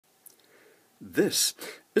This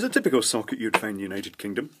is a typical socket you'd find in the United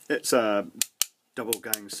Kingdom. It's a double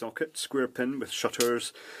gang socket, square pin with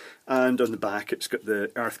shutters, and on the back it's got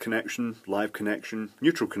the earth connection, live connection,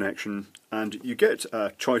 neutral connection, and you get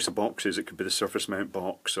a choice of boxes. It could be the surface mount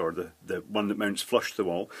box or the one that mounts flush to the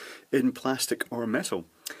wall in plastic or metal.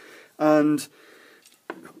 And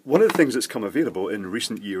one of the things that's come available in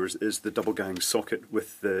recent years is the double gang socket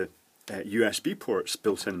with the USB ports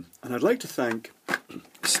built in. And I'd like to thank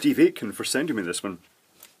Steve Aitken for sending me this one.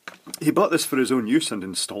 He bought this for his own use and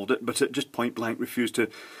installed it, but it just point blank refused to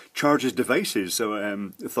charge his devices, so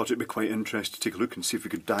I thought it'd be quite interesting to take a look and see if we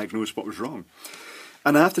could diagnose what was wrong.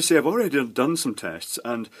 And I have to say, I've already done some tests,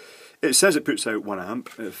 and it says it puts out 1 amp.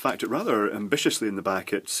 In fact, it rather ambitiously in the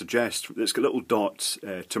back, it suggests it's got little dots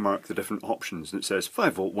to mark the different options, and it says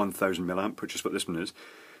 5 volt 1000 milliamp, which is what this one is,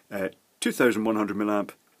 2100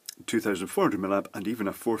 milliamp, 2400 milliamp, and even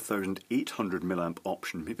a 4800 milliamp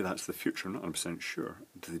option. Maybe that's the future, I'm not 100% sure.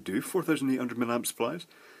 Do they do 4800 milliamp supplies?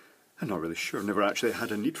 I'm not really sure, never actually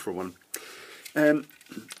had a need for one.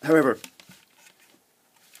 However,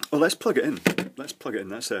 well, let's plug it in. Let's plug it in.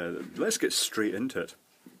 Let's get straight into it.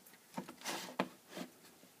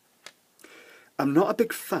 I'm not a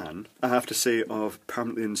big fan, I have to say, of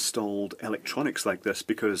permanently installed electronics like this,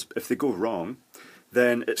 because if they go wrong,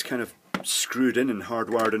 then it's kind of screwed in and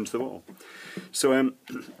hardwired into the wall. So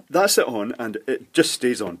that's it on, and it just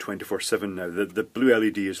stays on 24/7 now. The blue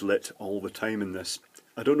LED is lit all the time in this.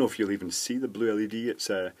 I don't know if you'll even see the blue LED. It's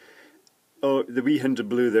oh, the wee hint of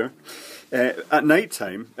blue there. At night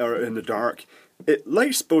time, or in the dark, it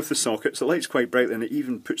lights both the sockets. It lights quite brightly, and it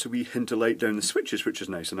even puts a wee hint of light down the switches, which is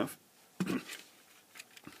nice enough.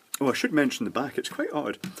 Oh, I should mention the back. It's quite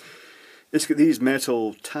odd. It's got these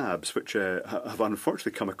metal tabs, which have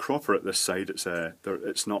unfortunately come a cropper at this side.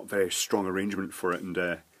 It's not very strong arrangement for it, and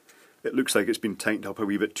it looks like it's been tightened up a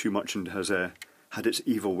wee bit too much and has had its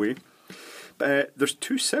evil way. But there's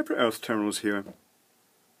 2 separate earth terminals here.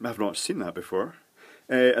 I've not seen that before.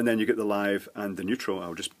 And then you get the live and the neutral.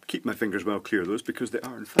 I'll just keep my fingers well clear of those because they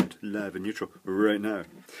are in fact live and neutral right now.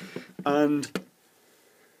 And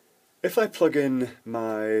if I plug in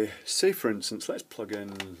my, say for instance, let's plug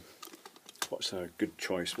in, what's a good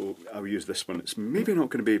choice? Well, I'll use this one. It's maybe not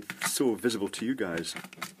going to be so visible to you guys.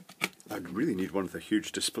 I'd really need one with a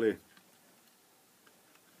huge display.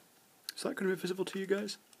 Is that going to be visible to you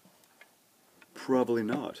guys? Probably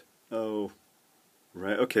not. Oh,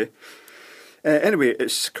 right, okay. Anyway,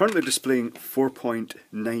 it's currently displaying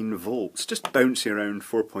 4.9 volts, just bouncing around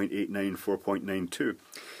 4.89, 4.92,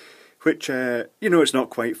 which, you know, it's not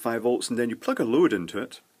quite 5 volts, and then you plug a load into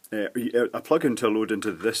it. I plug into a load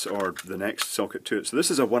into this or the next socket to it. So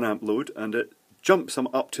this is a 1 amp load, and it jumps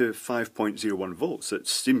up to 5.01 volts. It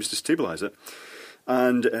seems to stabilise it,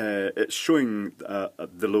 and it's showing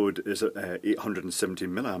the load is at 870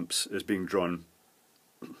 milliamps is being drawn.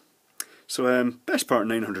 So best part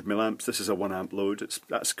 900 milliamps. This is a 1 amp load.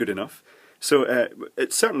 That's good enough. So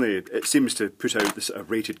it seems to put out this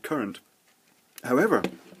rated current. However,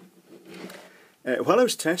 while I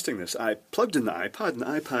was testing this, I plugged in the iPad, and the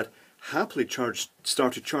iPad happily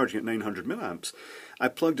started charging at 900 milliamps. I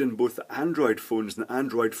plugged in both the Android phones, and the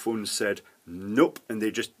Android phones said nope, and they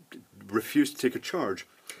just refused to take a charge.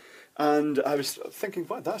 And I was thinking,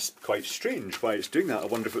 wow, that's quite strange why it's doing that. I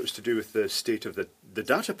wonder if it was to do with the state of the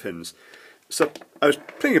data pins. So I was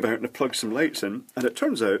playing about and I plugged some lights in, and it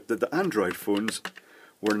turns out that the Android phones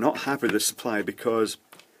were not happy with this supply because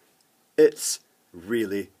it's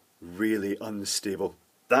really unstable.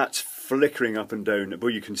 That's flickering up and down. Well,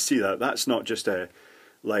 you can see that. That's not just you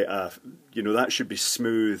know, that should be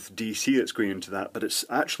smooth DC that's going into that, but it's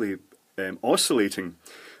actually oscillating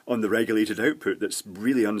on the regulated output. That's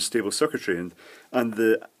really unstable circuitry, and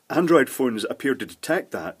the Android phones appeared to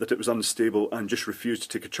detect that it was unstable and just refused to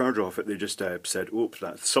take a charge off it. They just said, "Oops,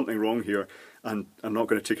 that's something wrong here, and I'm not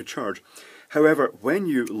going to take a charge." However, when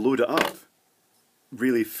you load it up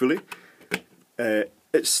really fully,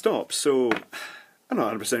 it stops. So I'm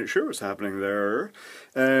not 100% sure what's happening there.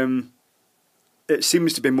 It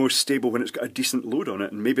seems to be more stable when it's got a decent load on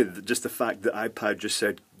it, and maybe just the fact that iPad just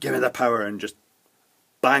said, "Give me the power," and just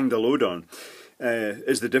banged the load on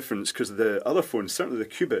is the difference, because the other phones, certainly the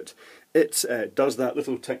Qubit, it does that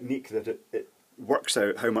little technique that it works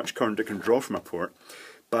out how much current it can draw from a port,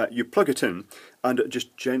 but you plug it in and it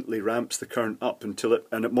just gently ramps the current up until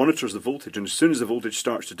it monitors the voltage, and as soon as the voltage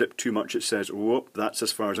starts to dip too much, it says, "Whoop, that's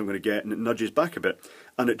as far as I'm going to get," and it nudges back a bit,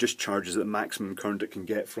 and it just charges at the maximum current it can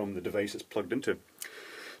get from the device it's plugged into.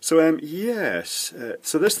 So yes,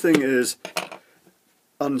 so this thing is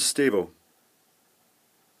unstable.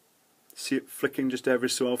 See it flicking just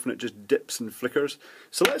every so often, it just dips and flickers.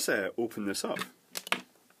 So let's open this up.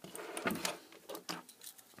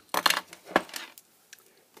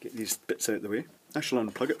 Get these bits out of the way. I shall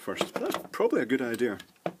unplug it first. That's probably a good idea.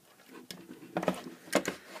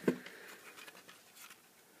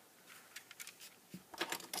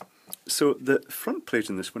 So the front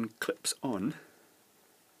plate in this one clips on.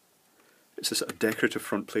 It's a sort of decorative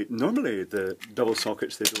front plate. Normally the double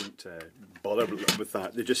sockets, they don't bother with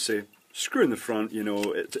that. They just say, screw in the front, you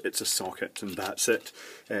know, it's a socket and that's it.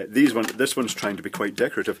 This one's trying to be quite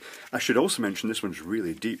decorative. I should also mention this one's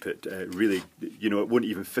really deep. It really, you know, it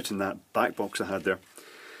wouldn't even fit in that back box I had there.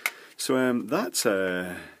 So that's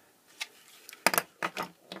a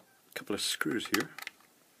couple of screws here.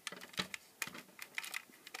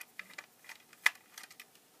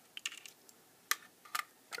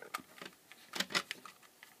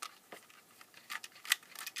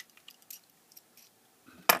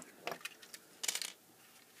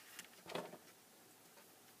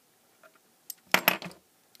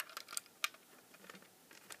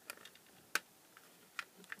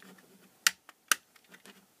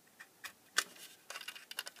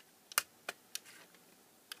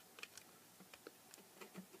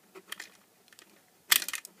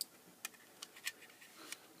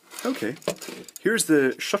 Okay, here's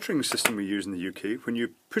the shuttering system we use in the UK. When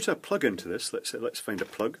you put a plug into this, let's find a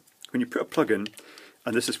plug. When you put a plug in,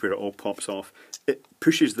 and this is where it all pops off, it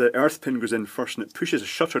pushes, the earth pin goes in first and it pushes a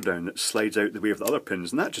shutter down that slides out the way of the other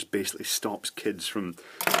pins, and that just basically stops kids from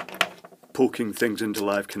poking things into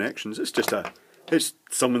live connections.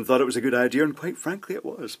 Someone thought it was a good idea, and quite frankly it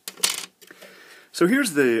was. So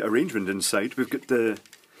here's the arrangement inside. We've got the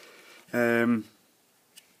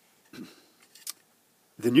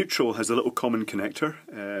neutral has a little common connector,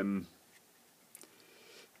 and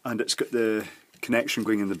it's got the connection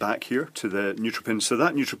going in the back here to the neutral pin. So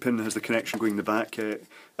that neutral pin has the connection going in the back. A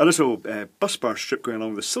little bus bar strip going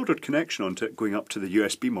along with a soldered connection onto it going up to the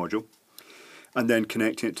USB module, and then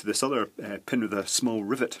connecting it to this other pin with a small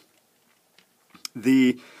rivet.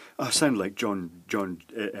 I sound like John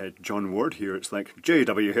Ward here. It's like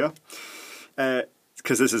JW here.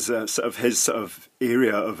 Because this is sort of his sort of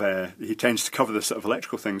area of, he tends to cover the sort of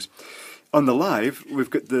electrical things. On the live, we've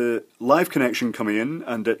got the live connection coming in,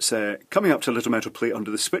 and it's coming up to a little metal plate under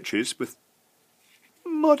the switches with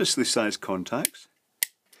modestly sized contacts.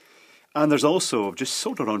 And there's also, just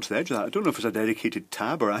soldered onto the edge of that, I don't know if it's a dedicated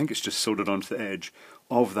tab or I think it's just soldered onto the edge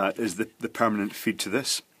of that, is the permanent feed to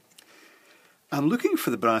this. I'm looking for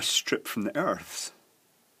the brass strip from the earths.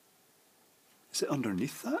 Is it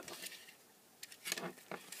underneath that?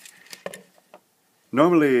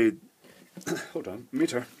 Normally, hold on,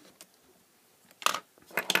 meter.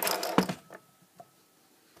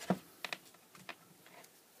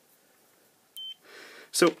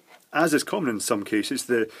 So, as is common in some cases,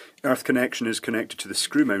 the earth connection is connected to the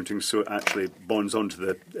screw mounting, so it actually bonds onto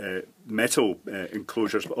the metal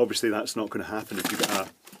enclosures, but obviously that's not going to happen if you've got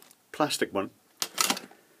a plastic one.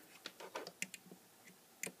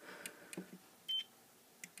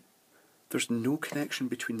 There's no connection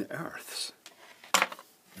between the earths.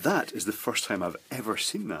 That is the first time I've ever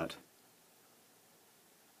seen that.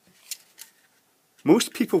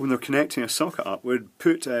 Most people, when they're connecting a socket up, would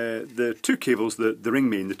put the two cables, the ring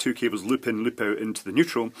main, the two cables loop in, loop out into the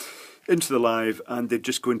neutral, into the live, and they'd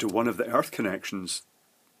just go into one of the earth connections.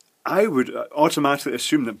 I would automatically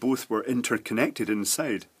assume that both were interconnected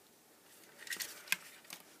inside.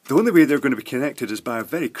 The only way they're going to be connected is by a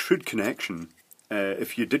very crude connection.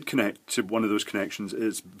 If you did connect to one of those connections,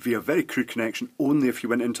 it's via a very crude connection only if you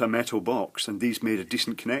went into a metal box, and these made a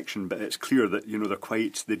decent connection, but it's clear that, you know,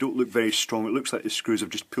 they don't look very strong. It looks like the screws have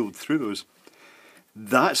just pulled through those.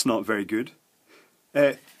 That's not very good.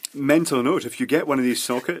 Mental note, if you get one of these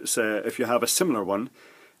sockets, if you have a similar one,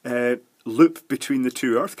 loop between the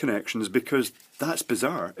two earth connections, because that's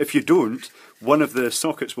bizarre. If you don't, one of the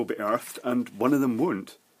sockets will be earthed and one of them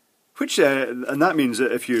won't. And that means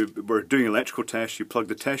that if you were doing electrical tests, you plug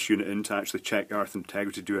the test unit in to actually check earth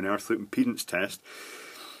integrity, do an earth loop impedance test.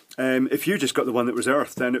 If you just got the one that was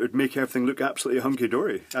earthed, then it would make everything look absolutely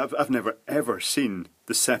hunky-dory. I've never ever seen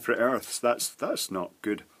the separate earths. That's not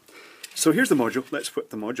good. So here's the module. Let's put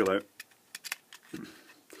the module out.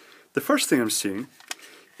 The first thing I'm seeing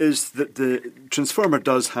is that the transformer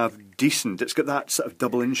does have decent, it's got that sort of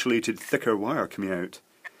double insulated thicker wire coming out.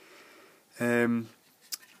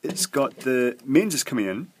 It's got the mains is coming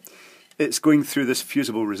in, it's going through this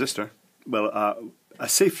fusible resistor. Well, I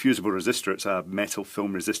say fusible resistor, it's a metal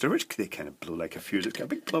film resistor, which they kind of blow like a fuse. It's got a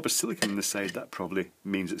big blob of silicon on the side, that probably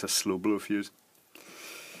means it's a slow blow fuse.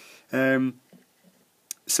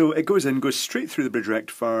 So it goes in, goes straight through the bridge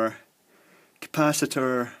rectifier,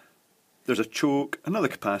 capacitor, there's a choke, another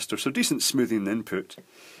capacitor, so decent smoothing in the input.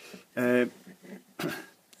 Then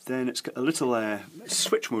it's got a little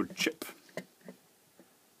switch mode chip.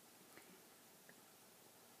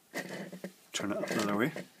 Turn it up another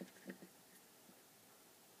way.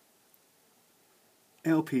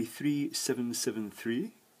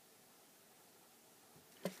 LP3773.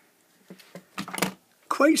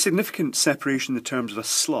 Quite significant separation in terms of a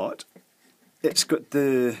slot. It's got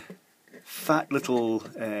the fat little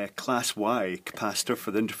Class Y capacitor for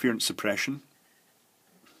the interference suppression.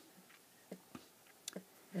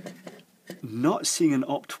 Not seeing an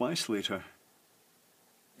opt isolator.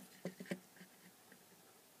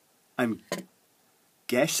 I'm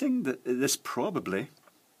guessing that this probably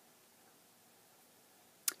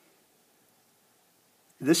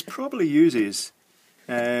uses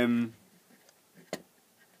the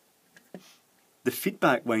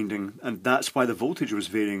feedback winding, and that's why the voltage was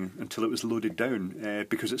varying until it was loaded down,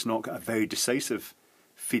 because it's not got a very decisive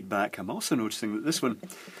feedback. I'm also noticing that this one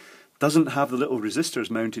doesn't have the little resistors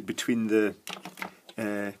mounted between the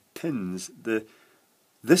pins.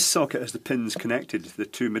 This socket has the pins connected, the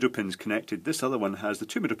two middle pins connected. This other one has the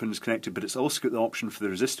two middle pins connected, but it's also got the option for the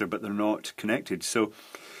resistor, but they're not connected. So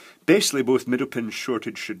basically both middle pins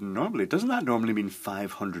shorted should normally, doesn't that normally mean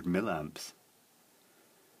 500 milliamps?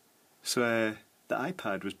 So the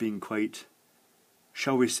iPad was being quite,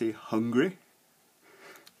 shall we say, hungry.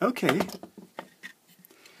 Okay.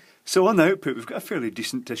 So on the output we've got a fairly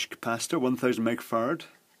decent-ish capacitor, 1000 microfarad.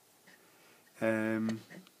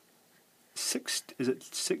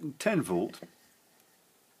 10 volt.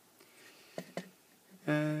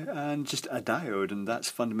 And just a diode, and that's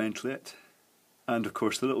fundamentally it. And of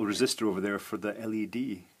course the little resistor over there for the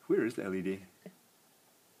LED. Where is the LED?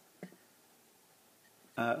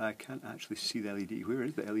 I can't actually see the LED. Where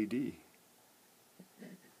is the LED?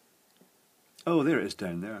 Oh, there it is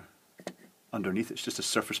down there. Underneath it's just a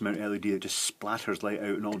surface mount LED that just splatters light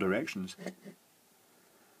out in all directions.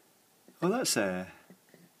 Oh, that's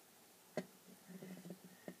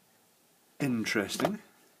interesting.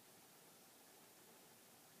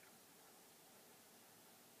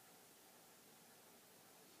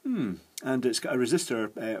 And it's got a resistor,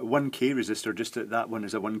 1K resistor, just that one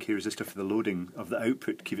is a 1K resistor for the loading of the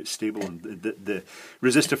output to keep it stable, and the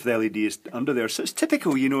resistor for the LED is under there. So it's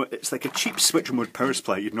typical, you know, it's like a cheap switch mode power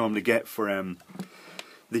supply you'd normally get for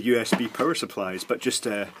the USB power supplies, but just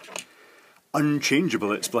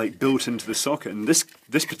unchangeable. It's like built into the socket, and this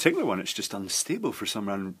particular one, it's just unstable for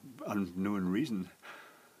some unknown reason.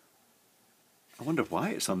 I wonder why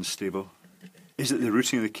it's unstable. Is it the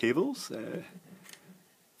routing of the cables?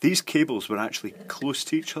 These cables were actually close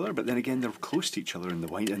to each other, but then again they're close to each other in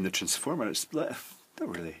the transformer. I don't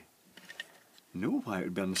really know why it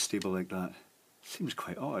would be unstable like that. Seems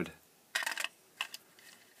quite odd.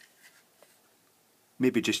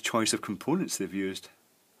 Maybe just choice of components they've used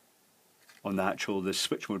on the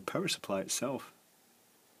switch mode power supply itself.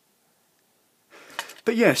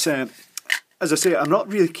 But yes, as I say, I'm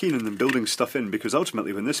not really keen on them building stuff in, because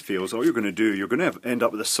ultimately when this fails, all you're going to do, you're going to end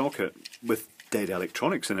up with a socket with dead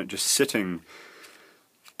electronics in it, just sitting,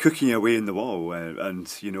 cooking away in the wall. And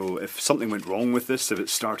you know, if something went wrong with this, if it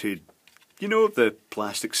started, you know, if the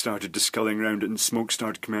plastic started discolouring around it and smoke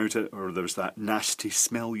started coming out of it, or there's that nasty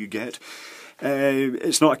smell you get,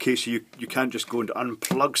 it's not a case you can't just go and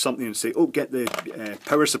unplug something and say, oh, get the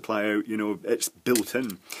power supply out, you know, it's built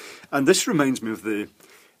in. And this reminds me of the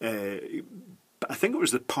I think it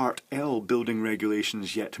was the Part L building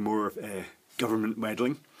regulations, yet more government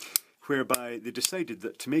meddling, whereby they decided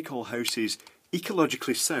that to make all houses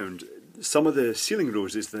ecologically sound, some of the ceiling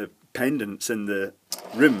roses, the pendants in the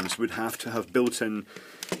rooms, would have to have built-in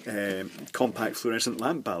compact fluorescent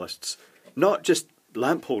lamp ballasts. Not just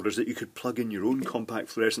lamp holders that you could plug in your own compact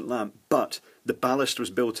fluorescent lamp, but the ballast was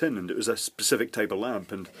built in, and it was a specific type of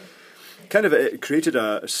lamp, and kind of it created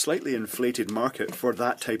a slightly inflated market for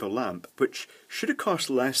that type of lamp, which should have cost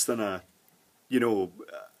less than a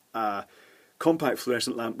compact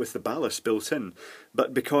fluorescent lamp with the ballast built in.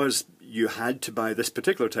 But because you had to buy this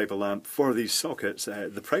particular type of lamp for these sockets,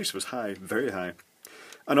 the price was high, very high.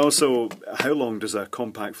 And also, how long does a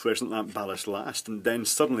compact fluorescent lamp ballast last? And then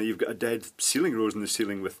suddenly you've got a dead ceiling rose in the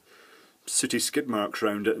ceiling with sooty skid marks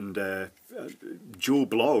around it, and Joe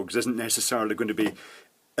Bloggs isn't necessarily going to be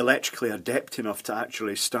electrically adept enough to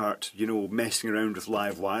actually start, you know, messing around with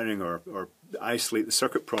live wiring or isolate the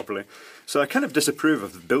circuit properly. So I kind of disapprove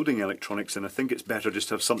of building electronics, and I think it's better just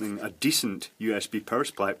to have something, a decent USB power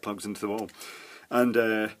supply that plugs into the wall.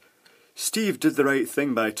 And Steve did the right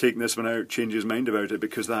thing by taking this one out, changing his mind about it,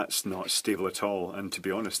 because that's not stable at all. And to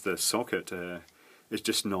be honest, the socket, is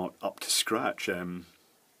just not up to scratch.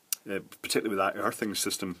 Particularly with that earthing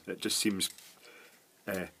system, it just seems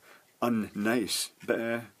unnice.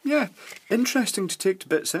 But yeah, interesting to take to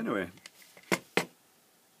bits anyway.